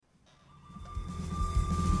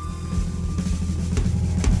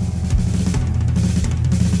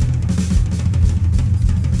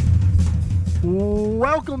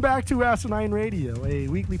Welcome back to Asinine Radio, a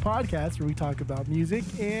weekly podcast where we talk about music,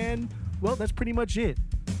 and, well, that's pretty much it.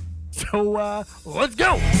 So, let's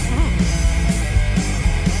go!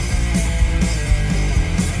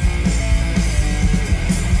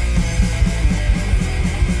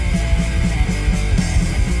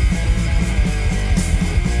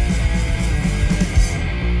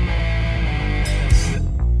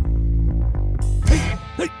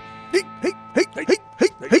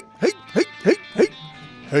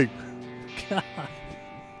 Hey.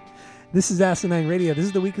 This is Asinine Radio. This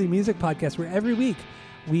is the weekly music podcast where every week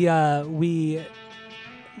There we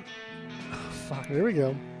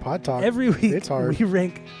go. Pod talk. Every week It's hard. we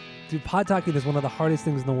rank. Dude, pod talking is one of the hardest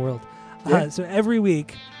things in the world. Yeah. So every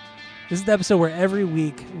week, this is the episode where every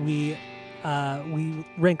week we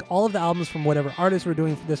rank all of the albums from whatever artist we're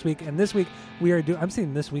doing for this week. And this week we are doing. I'm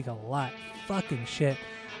saying this week a lot. Fucking shit.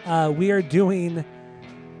 We are doing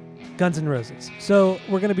Guns N' Roses. So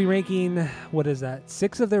we're going to be ranking, what is that,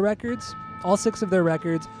 6 of their records? All 6 of their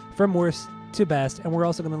records from worst to best. And we're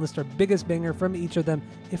also going to list our biggest banger from each of them.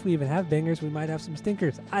 If we even have bangers, we might have some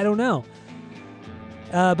stinkers. I don't know.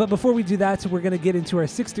 But before we do that, we're going to get into our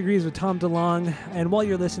 6 Degrees with Tom DeLonge. And while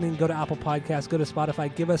you're listening, go to Apple Podcasts, go to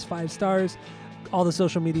Spotify, give us 5 stars. All the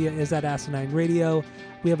social media is at Asinine Radio.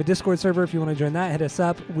 We have a Discord server. If you want to join that, hit us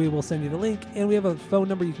up. We will send you the link. And we have a phone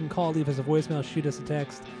number you can call, leave us a voicemail, shoot us a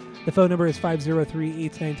text. The phone number is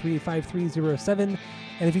 503-893-5307.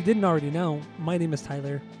 And if you didn't already know, my name is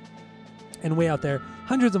Tyler. And way out there,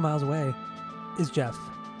 hundreds of miles away, is Jeff.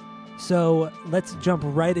 So let's jump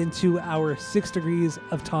right into our 6 Degrees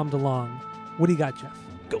of Tom DeLonge. What do you got, Jeff?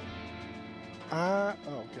 Go. Oh,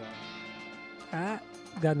 God.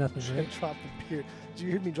 Got nothing, I right? dropped the beer. Did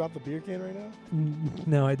you hear me drop the beer can right now?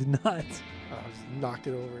 No, I did not. I just knocked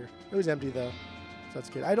it over. It was empty, though. So that's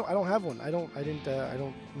good. I don't have one. I don't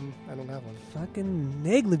have one. Fucking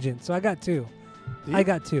negligent. So I got 2. Do you? I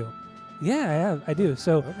got 2. Yeah, I do.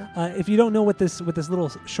 So Okay. if you don't know what this little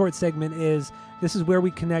short segment is, this is where we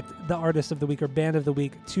connect the artist of the week or band of the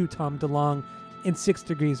week to Tom DeLonge in 6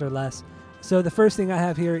 degrees or less. So the first thing I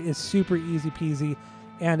have here is super easy peasy,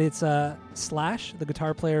 and it's Slash, the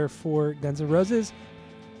guitar player for Guns N' Roses,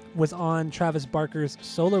 was on Travis Barker's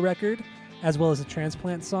solo record, as well as a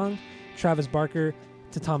Transplant song. Travis Barker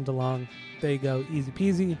to Tom DeLonge. There you go, easy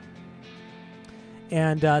peasy.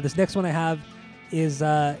 And this next one I have is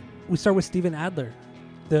we start with Steven Adler,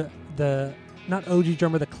 the not OG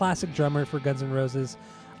drummer, the classic drummer for Guns N' Roses.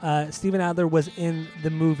 Steven Adler was in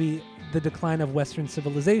the movie The Decline of Western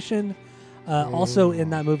Civilization. Also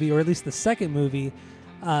in that movie, or at least the second movie,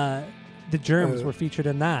 the Germs were featured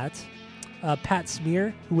in that. Pat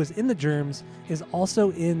Smear, who was in the Germs, is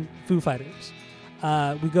also in Foo Fighters.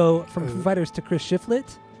 We go from Foo Fighters to Chris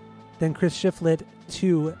Shiflett, then Chris Shiflett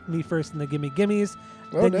to Me First and the Gimme Gimmes.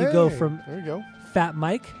 Then you go from there you go. Fat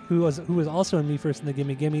Mike, who was also in Me First and the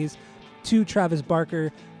Gimme Gimmes, to Travis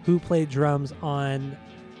Barker, who played drums on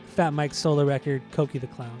Fat Mike's solo record, Cokie the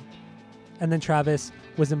Clown. And then Travis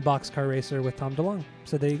was in Boxcar Racer with Tom DeLonge.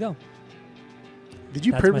 So there you go. Did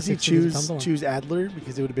you That's my purposely 6 degrees of Tom DeLonge. choose Adler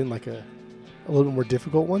because it would have been like a little bit more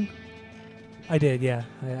difficult one? I did, yeah.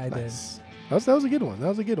 I did. Nice. That was a good one. That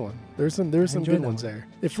was a good one. There were some enjoyed good that ones one. there.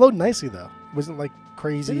 It flowed nicely though. It wasn't like Did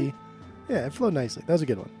crazy. it? Yeah, it flowed nicely. That was a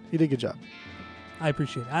good one. You did a good job. I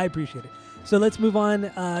appreciate it. So let's move on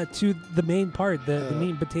to the main part, the meat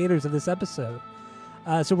and potatoes of this episode.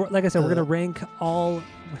 So like I said, we're going to rank all...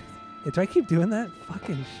 Do I keep doing that?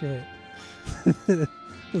 Fucking shit. This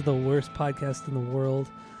is the worst podcast in the world.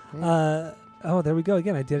 Oh, there we go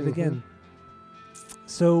again. I did it again.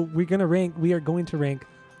 So we are going to rank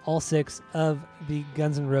all 6 of the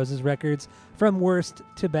Guns N' Roses records from worst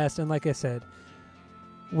to best. And like I said,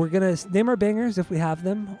 we're going to name our bangers if we have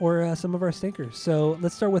them, or some of our stinkers. So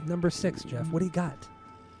let's start with number 6, Jeff. What do you got?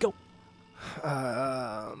 Go.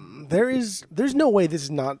 There's no way this is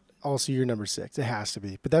not also your number 6. It has to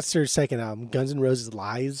be. But that's their second album, Guns N' Roses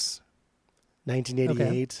Lies, 1988.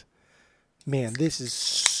 Okay. Man, this is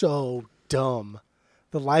so dumb.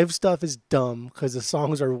 The live stuff is dumb because the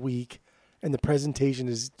songs are weak and the presentation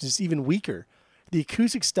is just even weaker. The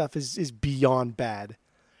acoustic stuff is beyond bad.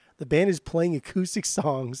 The band is playing acoustic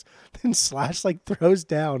songs, then Slash throws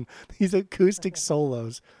down these acoustic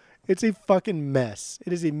solos. It's a fucking mess.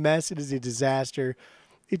 It is a mess. It is a disaster.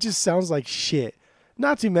 It just sounds like shit.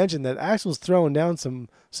 Not to mention that Axl's throwing down some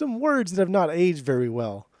words that have not aged very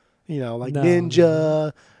well.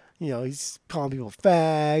 Ninja. He's calling people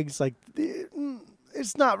fags.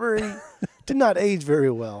 It's not very, did not age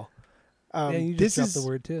very well. Yeah, you just dropped the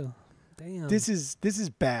word too. Damn. This is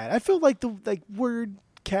bad. I feel like the word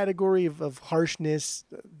category of harshness,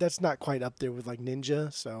 that's not quite up there with like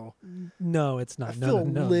Ninja. So No, it's not. I feel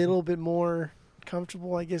no. a little bit more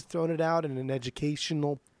comfortable, I guess, throwing it out in an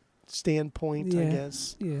educational standpoint, I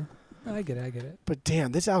guess. Yeah, I get it. But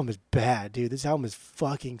damn, this album is bad, dude. This album is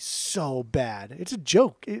fucking so bad. It's a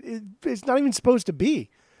joke. It's not even supposed to be.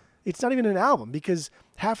 It's not even an album because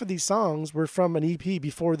half of these songs were from an EP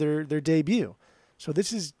before their debut. So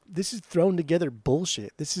this is thrown together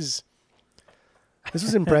bullshit. This was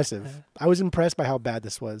impressive. I was impressed by how bad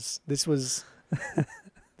this was. This was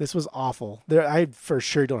awful. I for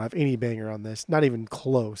sure don't have any banger on this, not even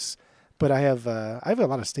close. But I have a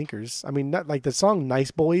lot of stinkers. I mean, not like the song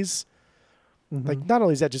 "Nice Boys." Mm-hmm. Like, not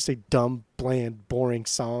only is that just a dumb, bland, boring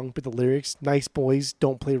song, but the lyrics, "Nice boys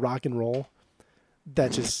don't play rock and roll,"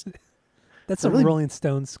 that just that's some really, Rolling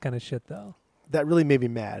Stones kind of shit, though. That really made me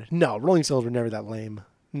mad. No, Rolling Stones were never that lame.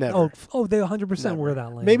 Never. Oh, they 100% were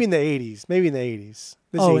that lame. Maybe in the 80s.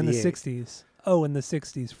 This oh, is in the 60s. Oh, in the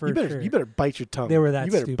 60s, for sure. You better bite your tongue. They were that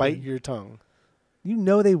You better stupid. bite your tongue. You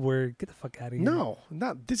know they were. Get the fuck out of here. No,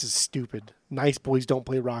 this is stupid. Nice boys don't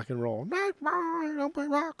play rock and roll. Nice boys don't play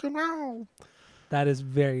rock and roll. That is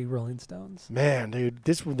very Rolling Stones. Man, dude,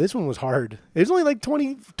 this one was hard. It was only like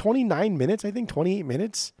 29 minutes, I think, 28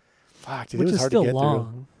 minutes. Fuck, dude, Which it was is hard still to get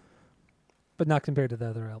long, through. but not compared to the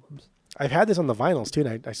other albums. I've had this on the vinyls, too,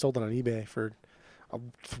 and I sold it on eBay for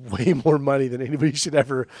way more money than anybody should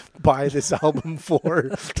ever buy this album for,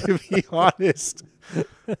 to be honest.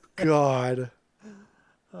 God.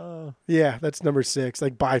 Yeah, that's number 6,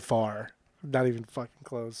 like by far. Not even fucking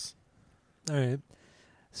close. All right.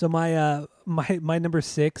 So my my number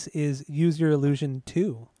 6 is Use Your Illusion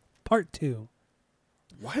 2, Part 2.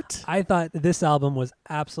 What? I thought this album was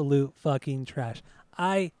absolute fucking trash.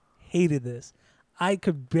 I hated this. I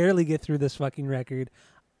could barely get through this fucking record.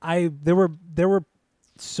 There were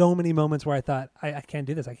so many moments where I thought I can't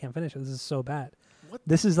do this. I can't finish it. This is so bad.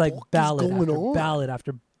 This is like ballad after ballad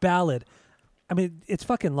after ballad. I mean, it's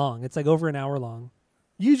fucking long. It's like over an hour long.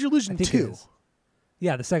 Use Your Illusion 2.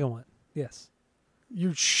 Yeah, the second one. Yes.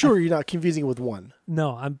 You're sure you're not confusing it with 1?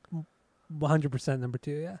 No, I'm 100% number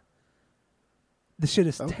 2, yeah. This shit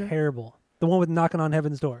is terrible. The one with Knocking on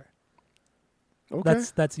Heaven's Door. Okay.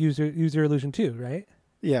 That's Use Your Illusion 2, right?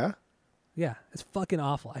 Yeah. Yeah, it's fucking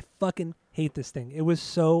awful. I fucking hate this thing. It was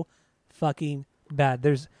so fucking bad.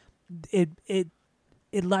 It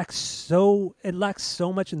lacks so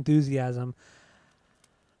much enthusiasm.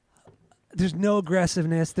 There's no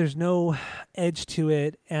aggressiveness, there's no edge to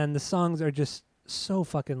it, and the songs are just so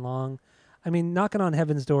fucking long. I mean, Knocking on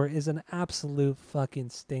Heaven's Door is an absolute fucking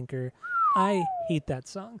stinker. I hate that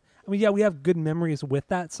song. I mean, yeah, we have good memories with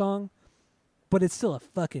that song, but it's still a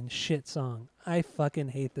fucking shit song. I fucking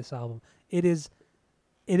hate this album. It's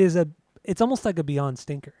almost like a Beyond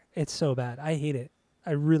stinker. It's so bad. I hate it.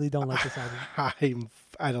 I really don't like this album. I'm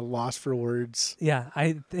at a loss for words. Yeah,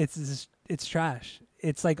 it's trash.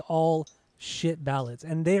 It's like all shit ballads,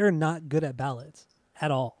 and they are not good at ballads at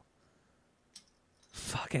all.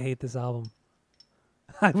 Fuck, I hate this album.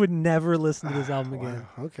 I would never listen to this album again.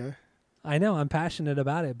 Wow. Okay. I know I'm passionate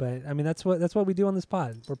about it, but I mean that's what we do on this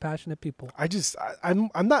pod. We're passionate people. I'm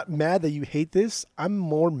not mad that you hate this. I'm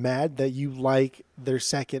more mad that you like their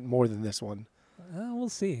second more than this one. We'll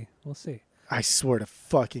see. We'll see. I swear to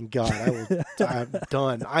fucking God, I'm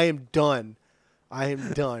done. I am done.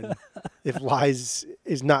 If Lies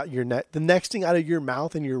is not the next thing out of your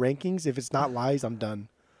mouth in your rankings, if it's not Lies, I'm done.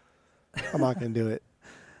 I'm not going to do it.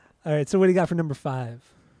 All right, so what do you got for number 5?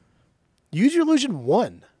 Use Your Illusion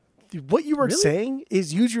 1. What you were saying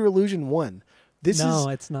is Use Your Illusion 1. No,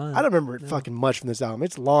 it's not. I don't remember fucking much from this album.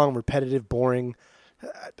 It's long, repetitive, boring.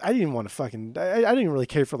 I didn't even want to fucking... I didn't even really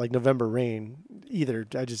care for like November Rain either.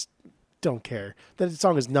 I just don't care. That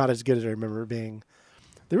song is not as good as I remember it being.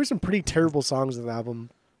 There were some pretty terrible songs on the album.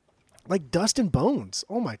 Like Dust and Bones.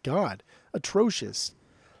 Oh my God. Atrocious.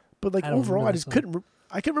 But like overall, I couldn't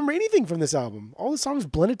remember anything from this album. All the songs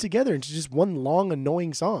blended together into just one long,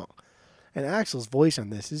 annoying song. And Axl's voice on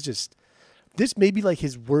this is just... This may be like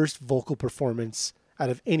his worst vocal performance out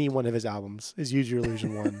of any one of his albums, is Use Your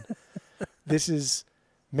Illusion 1. This is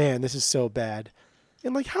so bad.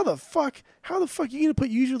 And like, how the fuck are you going to put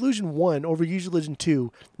Use Your Illusion 1 over Use Your Illusion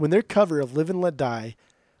 2 when their cover of Live and Let Die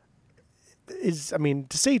is, I mean,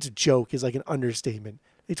 to say it's a joke is like an understatement.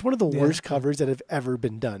 It's one of the worst covers that have ever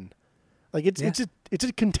been done. Like it's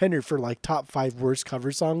a contender for like top 5 worst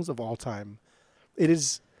cover songs of all time.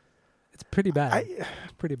 It's pretty bad.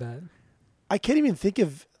 Pretty bad. I can't even think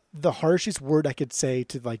of the harshest word I could say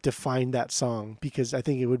to like define that song because I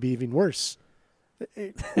think it would be even worse.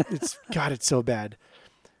 It's God, it's so bad.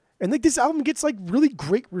 And like this album gets like really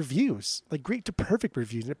great reviews, like great to perfect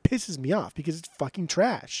reviews, and it pisses me off because it's fucking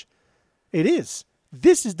trash. It is.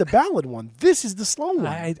 This is the ballad one. This is the slow one.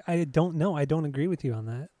 I don't know. I don't agree with you on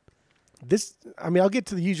that. I'll get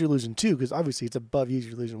to the Use Your Illusion 2 because obviously it's above Use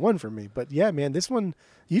Your Illusion 1 for me. But yeah, man, this one,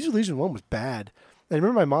 Use Your Illusion 1 was bad. And I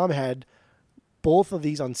remember my mom had both of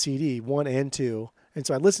these on CD, 1 and 2, and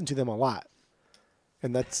so I listened to them a lot.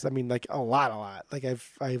 And that's, like a lot. Like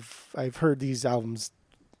I've heard these albums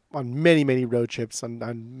on many, many road trips,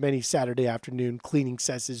 on many Saturday afternoon cleaning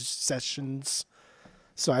sessions.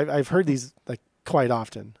 So I've heard these like quite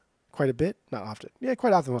often, quite a bit, not often. Yeah,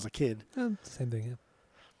 quite often when I was a kid. Same thing. Yeah.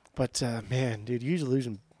 But man, dude, Use Your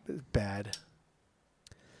Illusion is bad.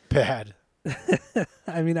 Bad.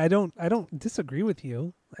 I don't disagree with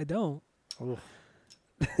you. I don't.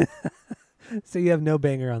 So you have no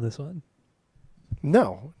banger on this one?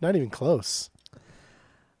 No, not even close.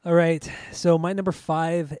 All right. So my number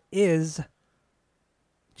 5 is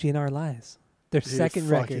GNR Lies. Their second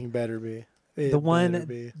record. Fucking better be. The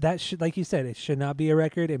one that should, like you said, it should not be a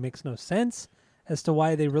record. It makes no sense as to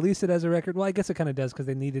why they released it as a record. Well, I guess it kind of does because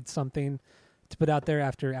they needed something to put out there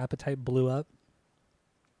after Appetite blew up,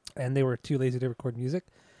 and they were too lazy to record music.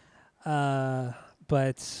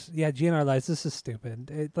 But yeah, GNR Lies. This is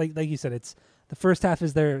stupid. Like you said, it's the first half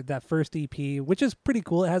is that first EP, which is pretty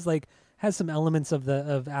cool. It has some elements of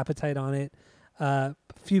Appetite on it,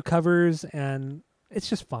 few covers, and it's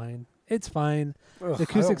just fine. It's fine. Ugh, the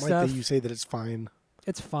acoustic I don't stuff. like that you say that it's fine.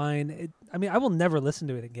 It's fine. I will never listen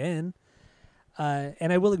to it again.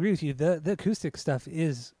 And I will agree with you. The acoustic stuff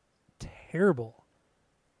is terrible.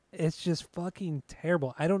 It's just fucking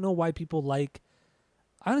terrible. I don't know why people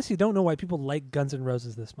honestly don't know why people like Guns N'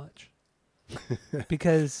 Roses this much.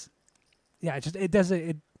 Because yeah, it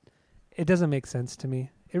doesn't make sense to me.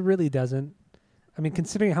 It really doesn't.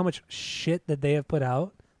 Considering how much shit that they have put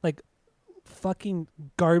out, like fucking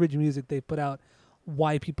garbage music they put out,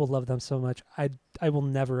 why people love them so much, I will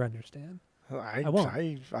never understand. I won't.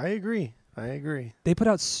 I agree. They put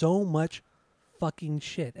out so much fucking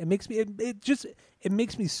shit. It makes me it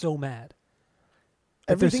makes me so mad.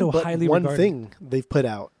 That Everything they're so but highly one regarded. thing they've put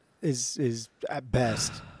out is at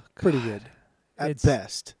best pretty good. At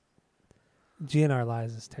best. GNR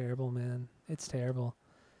Lies is terrible, man. It's terrible.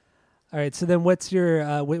 All right, so then what's your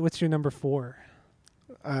number 4?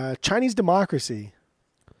 Chinese Democracy,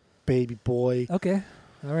 baby boy. Okay,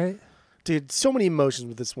 all right. Dude, so many emotions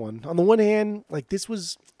with this one. On the one hand, like this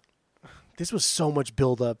was so much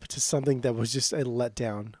build up to something that was just a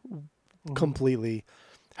letdown completely.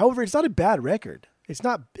 However, it's not a bad record. It's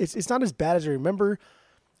not as bad as I remember.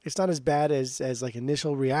 It's not as bad as like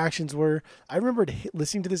initial reactions were. I remember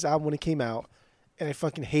listening to this album when it came out, and I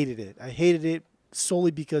fucking hated it. I hated it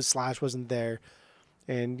solely because Slash wasn't there.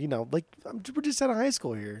 And, like, we're just out of high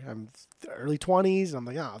school here. I'm early 20s, and I'm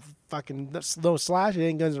like, fucking no Slash, it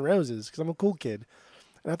ain't Guns N' Roses, because I'm a cool kid.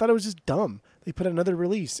 And I thought it was just dumb. They put out another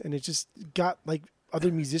release, and it just got, like,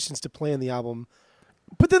 other musicians to play on the album.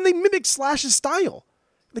 But then they mimicked Slash's style.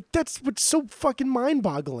 Like, that's what's so fucking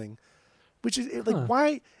mind-boggling. Which is, like,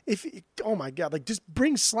 why, oh my God, like, just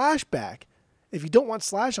bring Slash back. If you don't want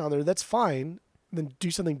Slash on there, that's fine. Then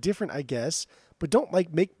do something different, I guess. But don't,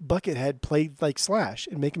 like, make Buckethead play like Slash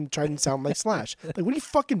and make him try and sound like Slash. Like, what are you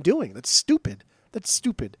fucking doing? That's stupid.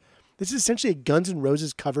 This is essentially a Guns N'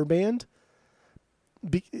 Roses cover band.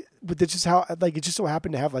 But that's just how, like, it just so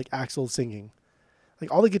happened to have, like, Axl singing.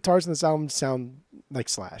 Like, all the guitars in this album sound like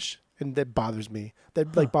Slash. And that bothers me.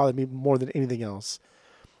 That, like, bothered me more than anything else.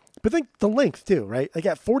 But think the length, too, right? Like,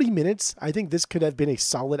 at 40 minutes, I think this could have been a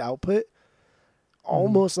solid output.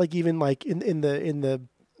 Almost like even, like, in the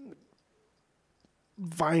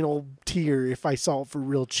vinyl tier if I saw it for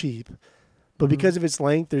real cheap. But because of its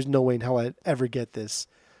length, there's no way in hell I'd ever get this.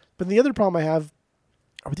 But the other problem I have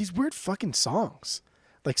are these weird fucking songs.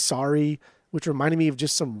 Like Sorry, which reminded me of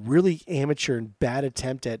just some really amateur and bad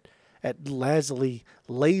attempt at lazily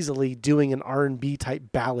doing an R&B type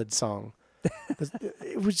ballad song.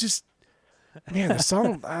 It was just, man, the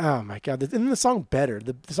song, oh my God. And then the song Better.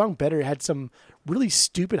 The song Better had some really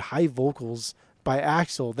stupid high vocals by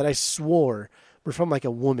Axl that I swore were from like a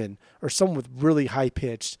woman or someone with really high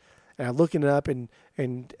pitched. And I'm looking it up and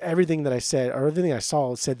everything that I said or everything I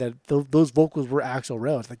saw said that those vocals were Axl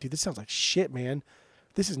Rose. Like, dude, this sounds like shit, man.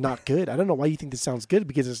 This is not good. I don't know why you think this sounds good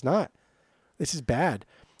because it's not. This is bad.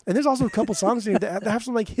 And there's also a couple songs in here that have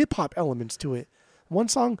some like hip hop elements to it. One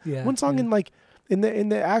song in like in the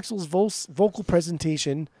Axl's vocal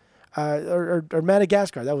presentation, or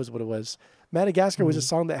Madagascar. That was what it was. Madagascar was a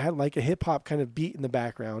song that had like a hip hop kind of beat in the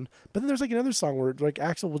background. But then there's like another song where like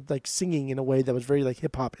Axl was like singing in a way that was very like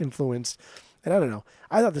hip hop influenced. And I don't know.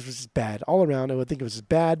 I thought this was just bad all around. I would think it was just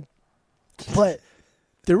bad, but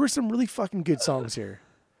there were some really fucking good songs here.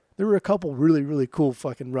 There were a couple really, really cool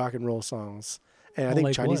fucking rock and roll songs. And I think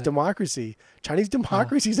like Chinese what? Democracy. Chinese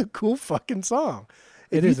Democracy is a cool fucking song.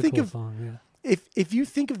 It is a cool song, yeah. If you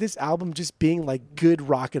think of this album just being like good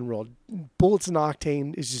rock and roll, Bullets and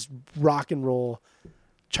Octane is just rock and roll.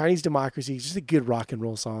 Chinese Democracy is just a good rock and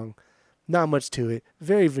roll song. Not much to it.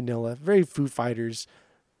 Very vanilla, very Foo Fighters,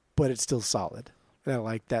 but it's still solid. And I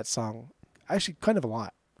like that song actually kind of a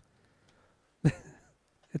lot.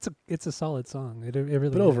 It's a solid song. It really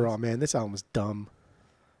But is. overall, man, this album was dumb.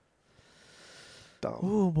 Dumb.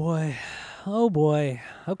 Oh boy.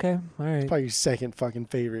 Okay. All right. Probably your second fucking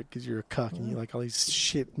favorite because you're a cuck and you like all these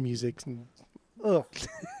shit music and ugh.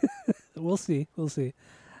 We'll see. All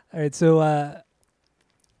right. So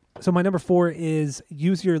my number 4 is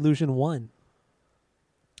Use Your Illusion 1.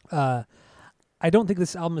 I don't think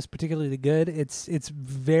this album is particularly good. It's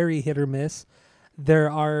very hit or miss. There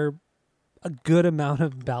are a good amount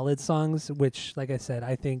of ballad songs, which, like I said,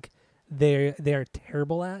 I think they are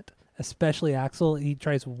terrible at. Especially Axl, he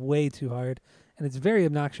tries way too hard, and it's very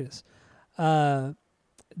obnoxious. The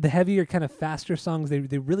heavier, kind of faster songs, they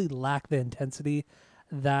really lack the intensity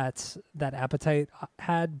that Appetite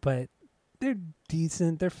had, but they're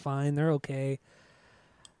decent, they're fine, they're okay.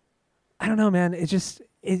 I don't know, man.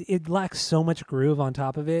 It lacks so much groove on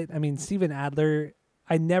top of it. I mean, Steven Adler,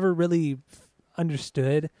 I never really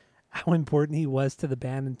understood how important he was to the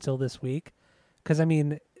band until this week, because I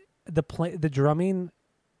mean, the drumming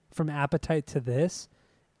from Appetite to this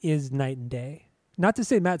is night and day. Not to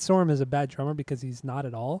say Matt Sorum is a bad drummer, because he's not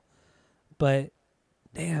at all, but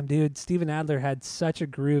damn, dude, Steven Adler had such a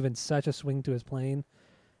groove and such a swing to his playing,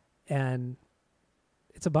 and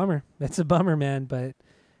it's a bummer. It's a bummer, man. But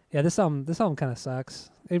yeah, this album kind of sucks.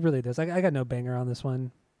 It really does. I got no banger on this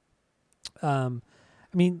one. I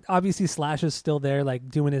mean, obviously Slash is still there, like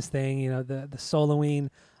doing his thing. You know, the soloing,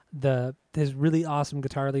 his really awesome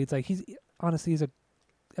guitar leads. Like he's a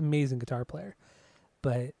amazing guitar player,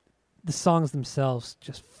 but the songs themselves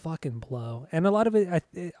just fucking blow. And a lot of it,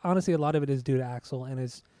 honestly, a lot of it is due to Axl and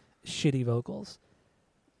his shitty vocals,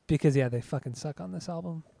 because yeah, they fucking suck on this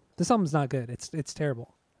album. This album's not good. It's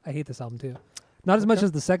terrible. I hate this album too. Not as much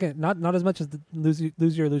as the second, not as much as the Lose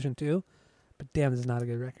Your Illusion 2, but damn, this is not a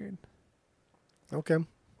good record. Okay.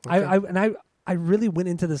 I really went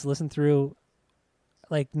into this listen through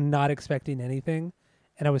like not expecting anything,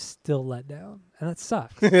 and I was still let down, and that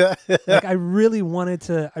sucks. Like I really wanted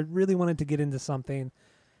to get into something,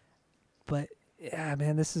 but yeah,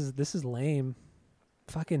 man, this is lame.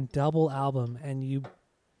 Fucking double album, and you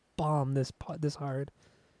bomb this hard.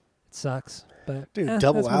 It sucks, but dude,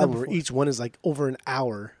 double album where each one is like over an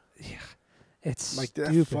hour. Yeah, it's like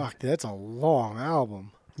stupid. that. Fuck, that's a long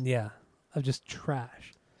album. Yeah, of just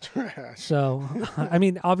trash. Trash. So, I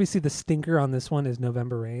mean, obviously the stinker on this one is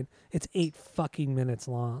November Rain. It's 8 fucking minutes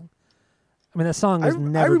long. I mean, that song has never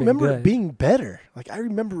been good. I remember it being better. Like, I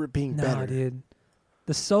remember it being better. No, dude.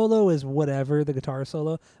 The solo is whatever, the guitar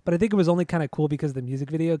solo. But I think it was only kind of cool because of the music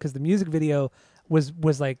video. Because the music video was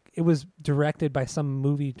like, it was directed by some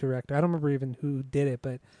movie director. I don't remember even who did it,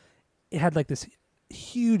 but it had like this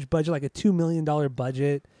huge budget, like a $2 million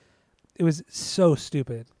budget. It was so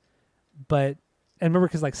stupid. But I remember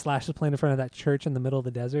because like Slash was playing in front of that church in the middle of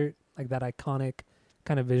the desert, like that iconic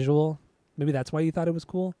kind of visual. Maybe that's why you thought it was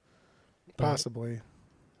cool. But possibly.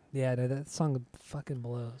 Yeah, no, that song fucking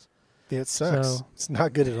blows. Yeah, it sucks. So, it's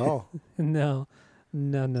not good at all. No.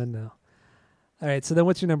 All right, so then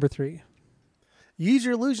what's your number 3? Use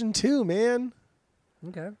Your Illusion 2, man.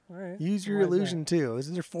 Okay, all right. Use Your Illusion 2. This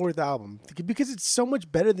is their 4th album. Because it's so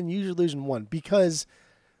much better than Use Your Illusion 1. Because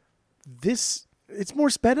it's more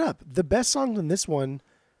sped up. The best songs on this one,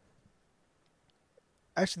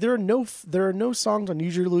 actually, there are no songs on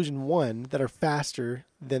Use Your Illusion 1 that are faster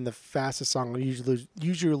than the fastest song on Use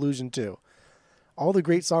Your Illusion 2. All the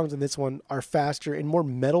great songs in this one are faster and more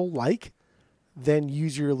metal-like than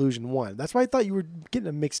Use Your Illusion 1. That's why I thought you were getting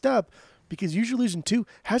them mixed up, because Use Your Illusion 2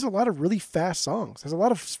 has a lot of really fast songs. Has a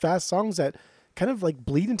lot of fast songs that kind of like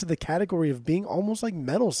bleed into the category of being almost like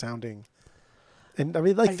metal sounding. And I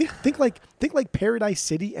mean, like think like Paradise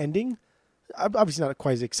City ending. Obviously not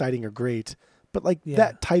quite as exciting or great, but like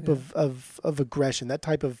that type of aggression, that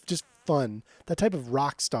type of just fun, that type of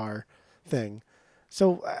rock star thing.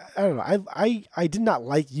 So I don't know. I did not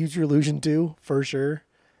like Use Your Illusion 2 for sure,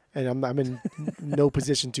 and I'm in no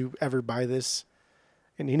position to ever buy this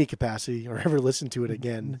in any capacity or ever listen to it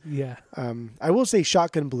again. Yeah. I will say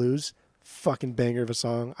Shotgun Blues, fucking banger of a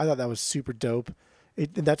song. I thought that was super dope. And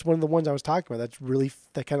that's one of the ones I was talking about.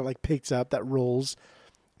 That kind of like picks up, that rolls,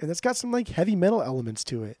 and it's got some like heavy metal elements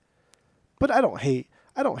to it. But I don't hate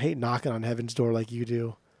Knocking on Heaven's Door like you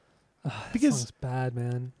do. That Because song's bad,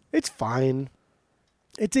 man. it's fine.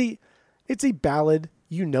 It's a ballad.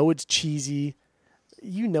 You know it's cheesy.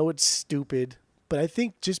 You know it's stupid. But I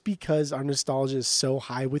think just because our nostalgia is so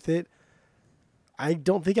high with it, I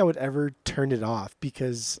don't think I would ever turn it off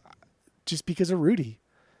because of Rudy.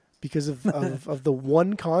 Because of the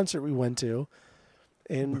one concert we went to.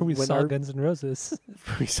 And Where we when saw Guns N' Roses.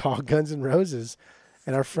 we saw Guns N' Roses.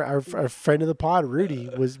 And our friend of the pod, Rudy,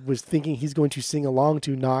 was thinking he's going to sing along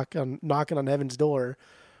to Knocking on Heaven's Door.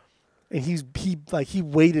 And he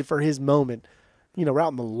waited for his moment. You know, we're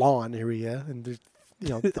out in the lawn area, and there's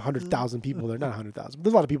 100,000 people there. Not 100,000, but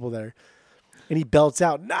there's a lot of people there. And he belts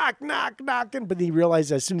out, knock, knock, knocking. But then he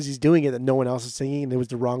realized as soon as he's doing it that no one else is singing, and it was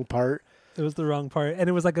the wrong part. It was the wrong part, and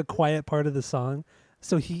it was like a quiet part of the song.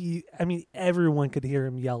 So everyone could hear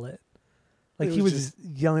him yell it. Like he was just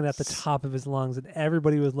yelling at the top of his lungs, and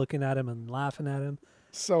everybody was looking at him and laughing at him.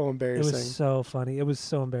 So embarrassing. It was so funny. It was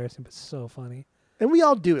so embarrassing, but so funny. And we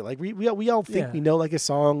all do it. Like we all think Yeah. we know like a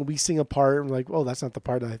song. We sing a part, and we're like, oh, that's not the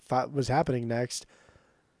part I thought was happening next.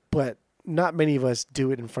 But not many of us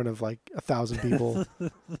do it in front of like 1,000 people.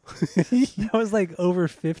 That was like over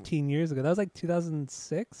 15 years ago. That was like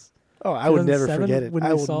 2006. Oh, I would never 2007 forget it. when I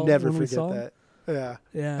we will saw- never when we forget saw that. Yeah.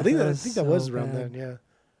 Yeah, I think that was so around bad. then, yeah.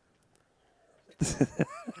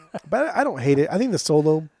 But I don't hate it. I think the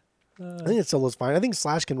solo, I think the solo's fine. I think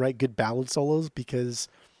Slash can write good ballad solos because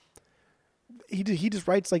he just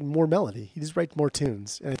writes like more melody. He just writes more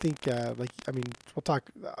tunes. And I think I'll talk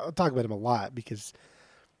about him a lot because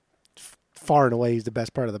far and away he's the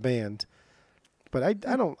best part of the band. But I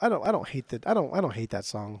don't hate that. I don't hate that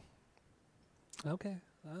song. Okay.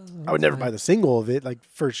 I would never buy the single of it, like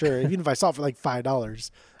for sure. Even if I saw it for like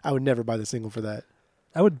 $5, I would never buy the single for that.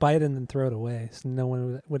 I would buy it and then throw it away, so no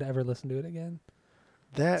one would ever listen to it again.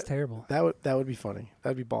 That's terrible. That would be funny.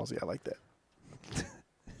 That'd be ballsy. I like that.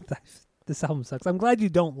 This album sucks. I'm glad you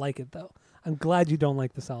don't like it though. I'm glad you don't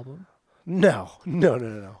like this album No.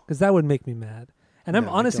 because that would make me mad. And I'm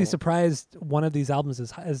No, I honestly don't. surprised one of these albums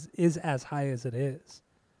is as high as it is.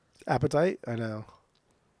 Appetite? I know.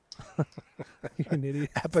 You're an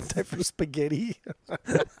idiot. Appetite for spaghetti.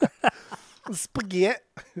 Spaghetti.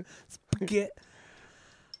 Get.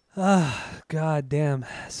 God damn.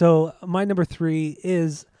 So my number 3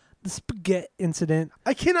 is the spaghetti incident.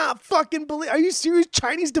 I cannot fucking believe. Are you serious?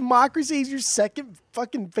 Chinese Democracy is your second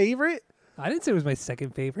fucking favorite? I didn't say it was my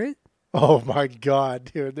second favorite. Oh my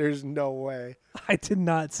god, dude! There's no way. I did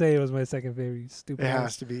not say it was my second favorite. You stupid. It ass.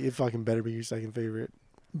 has to be. It fucking better be your second favorite.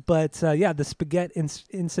 But the spaghetti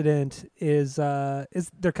incident is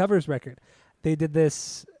their covers record. They did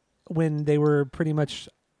this when they were pretty much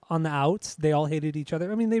on the outs. They all hated each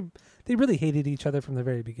other. I mean, they really hated each other from the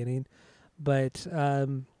very beginning. But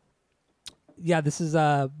this is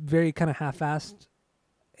very kind of half-assed,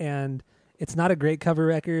 and it's not a great cover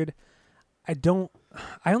record. I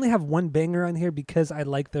only have one banger on here because I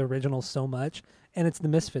like the original so much, and it's the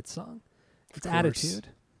Misfits song. It's Attitude.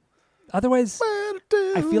 Otherwise,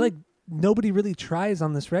 I feel like nobody really tries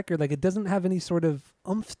on this record. Like it doesn't have any sort of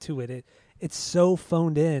oomph to it. It's so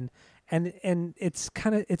phoned in, and it's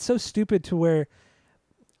so stupid to where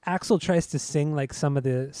Axl tries to sing like some of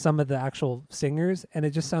the actual singers, and it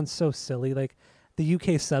just sounds so silly. Like the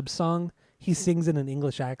UK sub song, he sings in an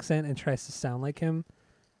English accent and tries to sound like him.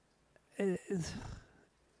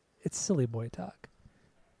 It's silly boy talk.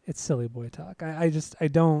 It's silly boy talk. I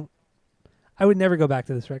would never go back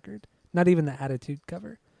to this record. Not even the Attitude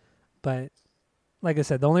cover. But like I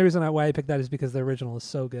said, the only reason why I picked that is because the original is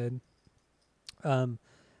so good. I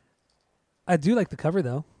do like the cover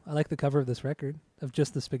though. I like the cover of this record of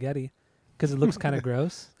just the spaghetti because it looks kind of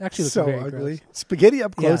gross. Actually, it looks So very ugly. gross. Spaghetti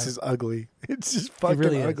up close Yeah. is ugly. It's just fucking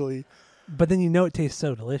really is. ugly. But then you know it tastes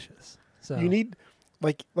so delicious. So You need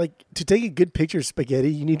like to take a good picture of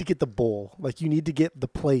spaghetti, you need to get the bowl. Like you need to get the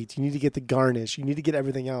plate, you need to get the garnish, you need to get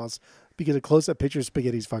everything else because a close up picture of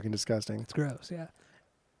spaghetti is fucking disgusting. it's gross. Yeah.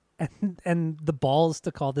 And the balls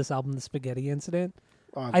to call this album the Spaghetti Incident.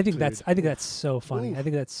 Oh, I think dude. that's so funny. Oof. I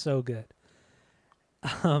think that's so good.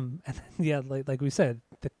 And then, like we said,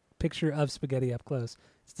 the picture of spaghetti up close.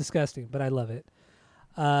 It's disgusting, but I love it.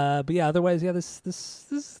 But yeah, otherwise, this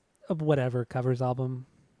is a whatever covers album.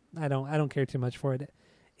 I don't care too much for it.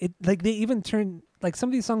 It like they even turn like some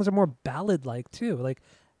of these songs are more ballad like too. Like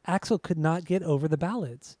Axl could not get over the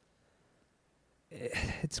ballads.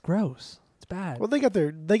 It's gross. It's bad. Well, they got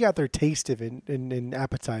their taste of it in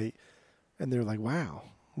Appetite, and they're like, wow,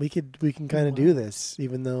 we can kind of do this,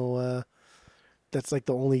 even though that's like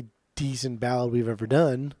the only decent ballad we've ever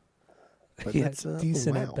done. But Yeah, that's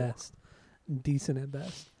decent wow. at best. Decent at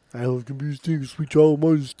best. I love to be a stinker, sweet child.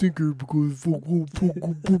 I'm a stinker because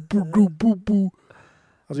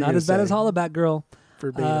Not as bad as Hollaback Girl.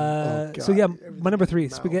 Verbatim. Oh, God. So yeah, Everything my number in 3, your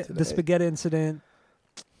mouth the today. spaghetti incident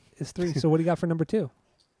is 3. So what do you got for number 2?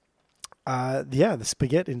 Yeah, the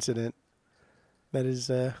spaghetti incident. That is,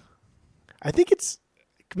 I think it's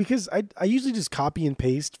because I usually just copy and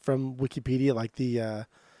paste from Wikipedia, like the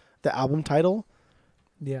album title.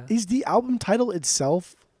 Yeah. Is the album title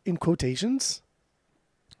itself in quotations?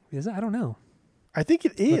 Is it? I don't know. I think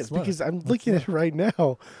it is Let's look. because I'm Let's looking look. at it right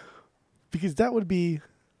now. Because that would be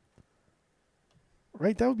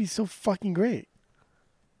right. That would be so fucking great.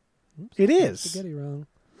 Oops, It got is. spaghetti wrong.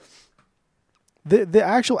 The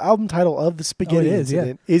actual album title of the spaghetti is, yeah.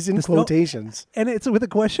 incident is in This- no- quotations. And it's with a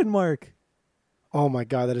question mark. Oh my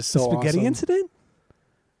God, that is The so spaghetti awesome. incident?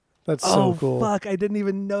 That's so cool. Fuck, I didn't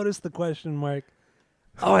even notice the question mark.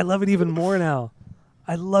 Oh, I love it even more now.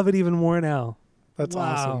 That's Wow.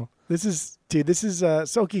 awesome. This is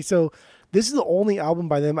so okay. So this is the only album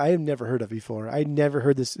by them I have never heard of before. I never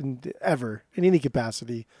heard this ever in any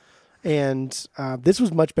capacity, and this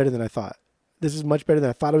was much better than I thought. This is much better than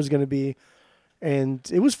I thought it was going to be, and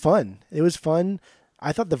it was fun.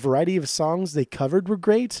 I thought the variety of songs they covered were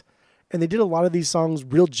great, and they did a lot of these songs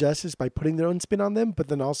real justice by putting their own spin on them, but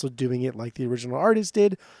then also doing it like the original artist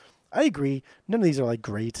did. I agree. None of these are like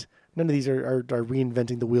great. None of these are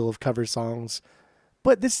reinventing the wheel of cover songs.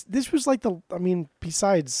 But this was like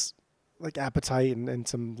besides like Appetite and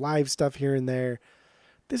some live stuff here and there,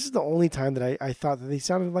 this is the only time that I thought that they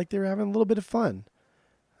sounded like they were having a little bit of fun.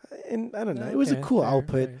 And I don't know. It was a Okay, cool fair,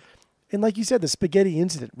 output. fair. And like you said, the spaghetti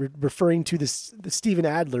incident, referring to the Steven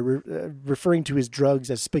Adler, referring to his drugs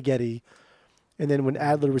as spaghetti. And then when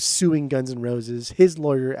Adler was suing Guns N' Roses, his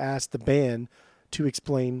lawyer asked the band to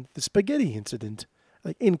explain the spaghetti incident,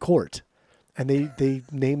 like in court. And they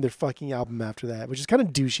named their fucking album after that, which is kind of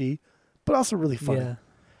douchey, but also really funny. Yeah.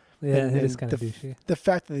 Yeah, And- it is and kind of douchey. The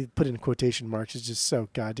fact that they put in quotation marks is just so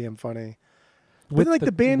goddamn funny. With like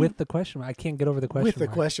the band- with the question mark. I can't get over the question With the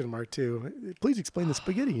mark. question mark, too. Please explain the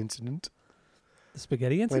spaghetti incident. The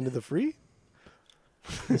spaghetti Land incident? of the free?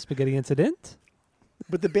 The spaghetti incident?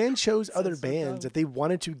 But the band chose other so bands dumb. that they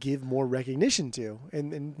wanted to give more recognition to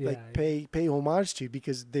and Yeah, like pay homage to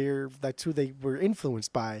because that's who they were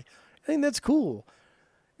influenced by. I think that's cool.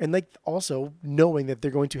 And like also knowing that they're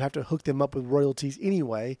going to have to hook them up with royalties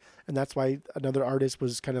anyway, and that's why another artist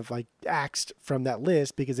was kind of like axed from that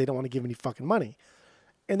list because they don't want to give any fucking money.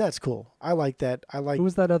 And that's cool. I like that. I like Who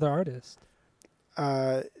was that other artist?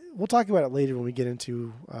 we'll talk about it later when we get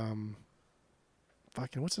into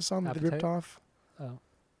fucking what's the song that they ripped Appetite? off? Oh.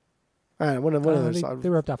 I don't know, one of those they, songs. they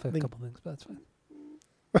ripped off a think- couple things, but that's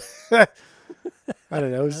fine. I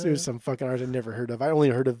don't know. It was some fucking artist I never heard of. I only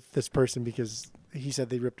heard of this person because he said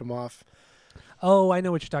they ripped him off. Oh, I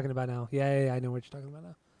know what you're talking about now. Yeah, I know what you're talking about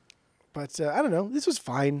now. But I don't know. This was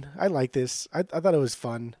fine. I like this. I thought it was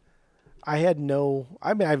fun. I have no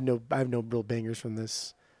real bangers from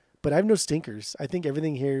this, but I have no stinkers. I think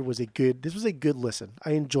everything here was this was a good listen.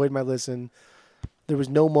 I enjoyed my listen. There was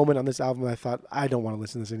no moment on this album that I thought I don't want to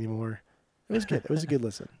listen to this anymore. It was good. It was a good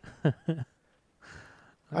listen.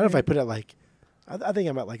 I don't know if I put it like, I think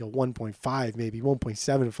I'm at like a 1.5, maybe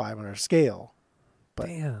 1.75 on our scale. But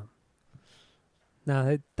Damn.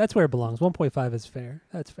 No, that's where it belongs. 1.5 is fair.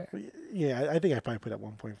 That's fair. yeah, I think I probably put it at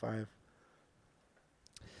 1.5.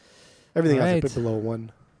 Everything else I Alright. put below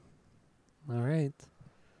 1. All right.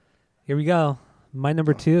 Here we go. My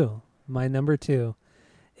number two. My number 2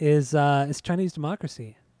 is Chinese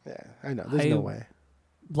Democracy. Yeah, I know. There's no I- way.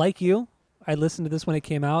 Like you, I listened to this when it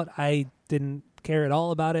came out. I didn't care at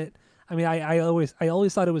all about it. I mean, I always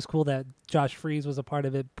thought it was cool that Josh Freese was a part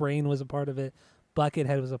of it, Brain was a part of it,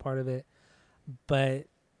 Buckethead was a part of it. But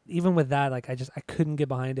even with that, like I couldn't get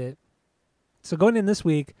behind it. So going in this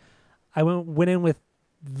week, I went in with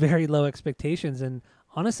very low expectations, and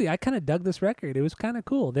honestly, I kind of dug this record. It was kind of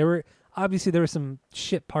cool. There were some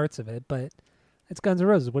shit parts of it, but it's Guns N'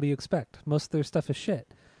 Roses. What do you expect? Most of their stuff is shit,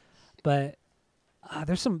 but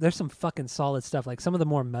there's some fucking solid stuff. Like some of the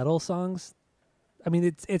more metal songs. I mean,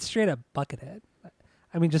 it's straight up Buckethead.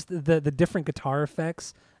 I mean, just the different guitar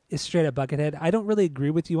effects is straight up Buckethead. I don't really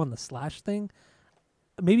agree with you on the Slash thing.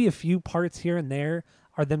 Maybe a few parts here and there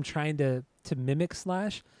are them trying to mimic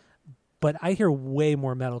Slash, but I hear way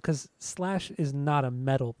more metal because Slash is not a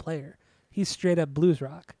metal player. He's straight up blues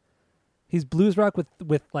rock. He's blues rock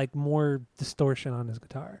with like more distortion on his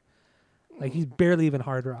guitar. Like he's barely even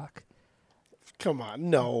hard rock. Come on.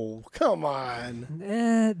 No. Come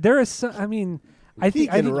on. There is some, I mean, I He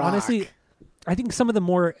think can rock. honestly, I think some of the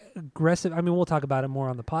more aggressive. I mean, we'll talk about it more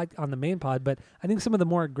on the main pod, but I think some of the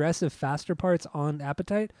more aggressive, faster parts on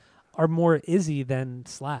Appetite are more Izzy than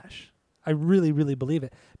Slash. I really, really believe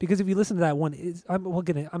it, because if you listen to that one, I'm not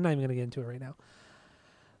even gonna get into it right now.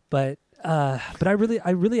 But I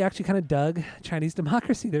really actually kind of dug Chinese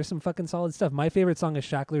Democracy. There's some fucking solid stuff. My favorite song is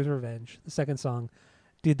Shackler's Revenge, the second song.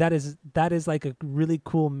 Dude, that is like a really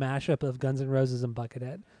cool mashup of Guns N' Roses and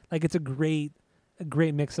Buckethead. Like, it's a great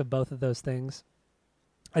mix of both of those things.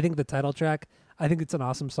 I think the title track, I think it's an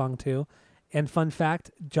awesome song too. And fun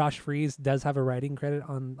fact, Josh Freese does have a writing credit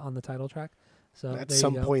on the title track. So at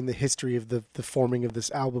some point in the history of the forming of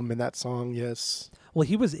this album and that song, yes. Well,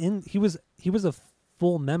 he was a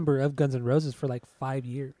full member of Guns N' Roses for like 5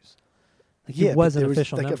 years. Like, he was an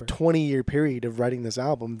official member. There was like a 20-year period of writing this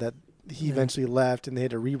album that he eventually left, and they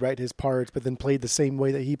had to rewrite his parts, but then played the same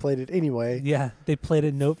way that he played it anyway. Yeah, they played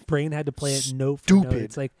it note. Brain had to play it note for note.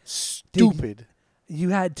 It's like stupid. Dude, you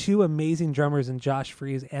had two amazing drummers in Josh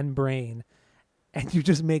Freese and Brain, and you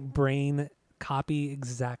just make Brain copy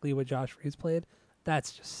exactly what Josh Freese played.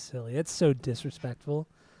 That's just silly. It's so disrespectful.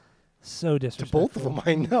 So disrespectful. To both of them,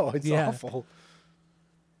 I know. It's awful.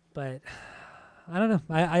 But I don't know.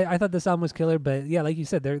 I thought this album was killer, but yeah, like you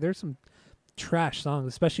said, there's some trash songs,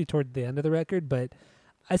 especially toward the end of the record, but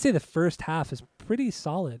I'd say the first half is pretty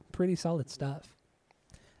solid stuff.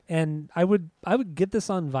 And I would get this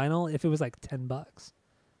on vinyl if it was like $10,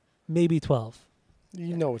 maybe 12.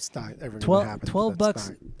 You know, it's not ever going to happen.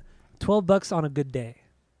 $12 on a good day.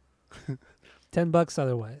 $10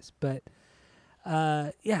 otherwise. But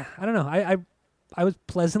yeah, I don't know. I was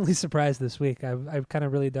pleasantly surprised this week. I kind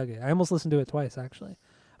of really dug it. I almost listened to it twice actually,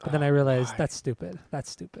 but then I realized that's stupid. That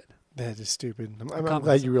is stupid. I'm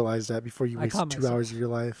glad you realized that before you wasted 2 hours of your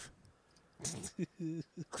life.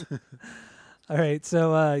 All right,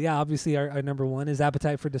 so yeah, obviously our number one is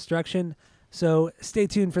Appetite for Destruction. So stay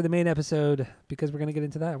tuned for the main episode, because we're going to get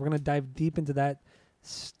into that. We're going to dive deep into that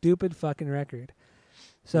stupid fucking record.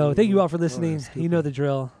 So thank you all for listening. You know the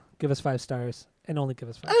drill. Give us 5 stars, and only give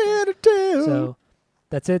us 5 stars. So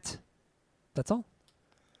that's it. That's all.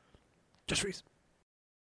 Just Reese.